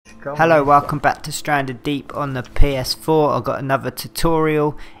Hello, welcome back to Stranded Deep on the PS4. I've got another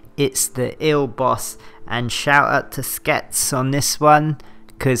tutorial. It's the Eel boss, and shout out to Skets on this one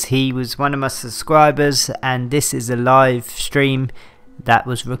because he was one of my subscribers, and this is a live stream that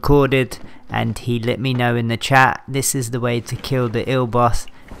was recorded, and he let me know in the chat this is the way to kill the Eel boss,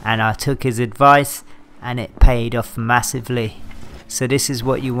 and I took his advice and it paid off massively. So this is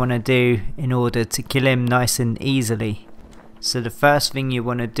what you want to do in order to kill him nice and easily. So the first thing you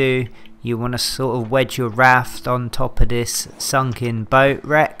want to do, you want to sort of wedge your raft on top of this sunken boat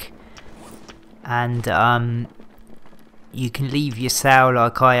wreck, and you can leave your sail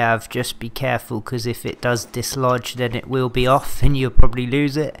like I have. Just be careful, because if it does dislodge then it will be off and you'll probably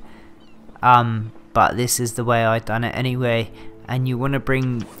lose it. But this is the way I done it anyway. And you want to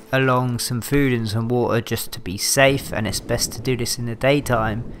bring along some food and some water just to be safe, and it's best to do this in the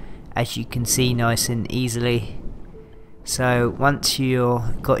daytime, as you can see nice and easily. So once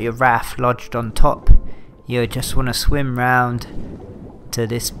you've got your raft lodged on top, you just want to swim round to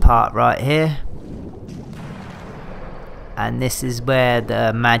this part right here, and this is where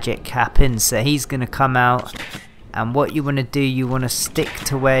the magic happens. So he's going to come out, and what you want to do, you want to stick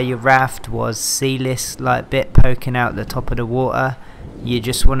to where your raft was, see this like bit poking out the top of the water. You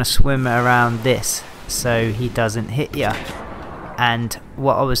just want to swim around this so he doesn't hit you. And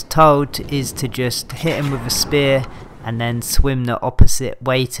what I was told is to just hit him with a spear and then swim the opposite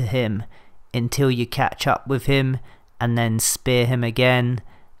way to him until you catch up with him, and then spear him again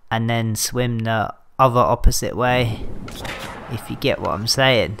and then swim the other opposite way, if you get what I'm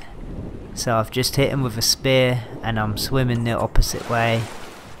saying. So I've just hit him with a spear and I'm swimming the opposite way,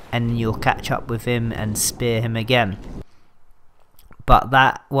 and you'll catch up with him and spear him again. But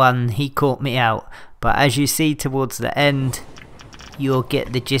that one, he caught me out. But as you see towards the end, you'll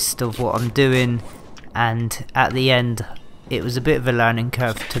get the gist of what I'm doing, and at the end it was a bit of a learning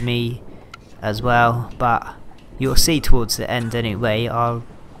curve to me as well, but you'll see towards the end anyway. I'll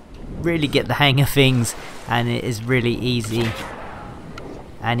really get the hang of things and it is really easy.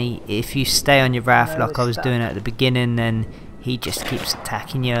 And if you stay on your raft like I was doing at the beginning, then he just keeps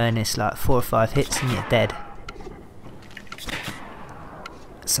attacking you, and it's like 4 or 5 hits and you're dead.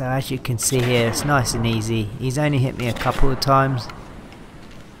 So as you can see here, it's nice and easy. He's only hit me a couple of times,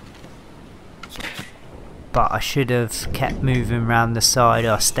 but I should have kept moving around the side.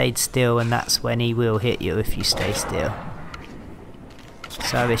 I stayed still, and that's when he will hit you if you stay still.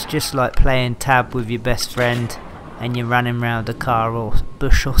 So it's just like playing tab with your best friend and you're running around a car or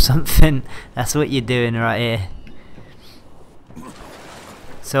bush or something. That's what you're doing right here.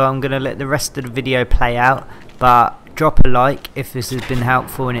 So I'm going to let the rest of the video play out, but drop a like if this has been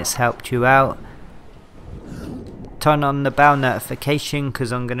helpful and it's helped you out. Turn on the bell notification,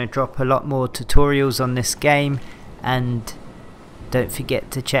 because I'm going to drop a lot more tutorials on this game, and don't forget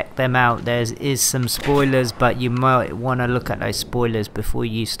to check them out. There is some spoilers, but you might want to look at those spoilers before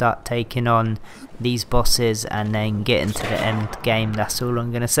you start taking on these bosses and then get into the end game. That's all I'm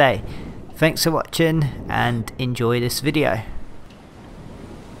going to say. Thanks for watching and enjoy this video.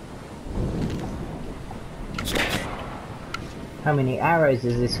 How many arrows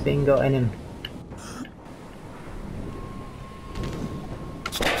has this thing got in him?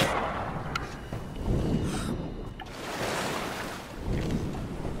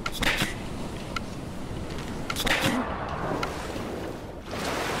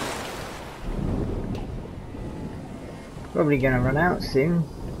 Probably gonna run out soon.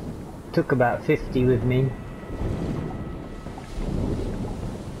 Took about 50 with me.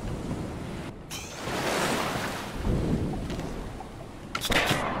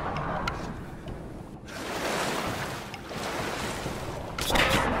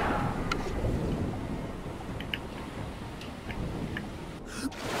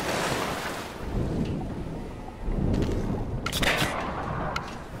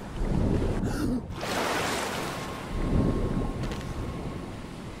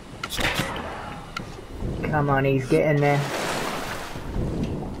 Come on, he's getting there.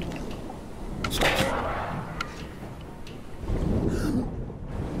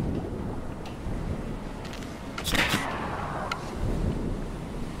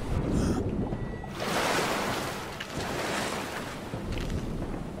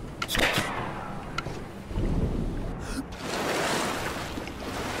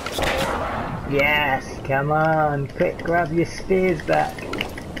 Yes, come on, quick, grab your spears back.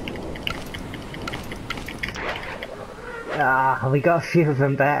 Ah, we got a few of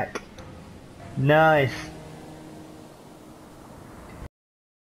them back. Nice.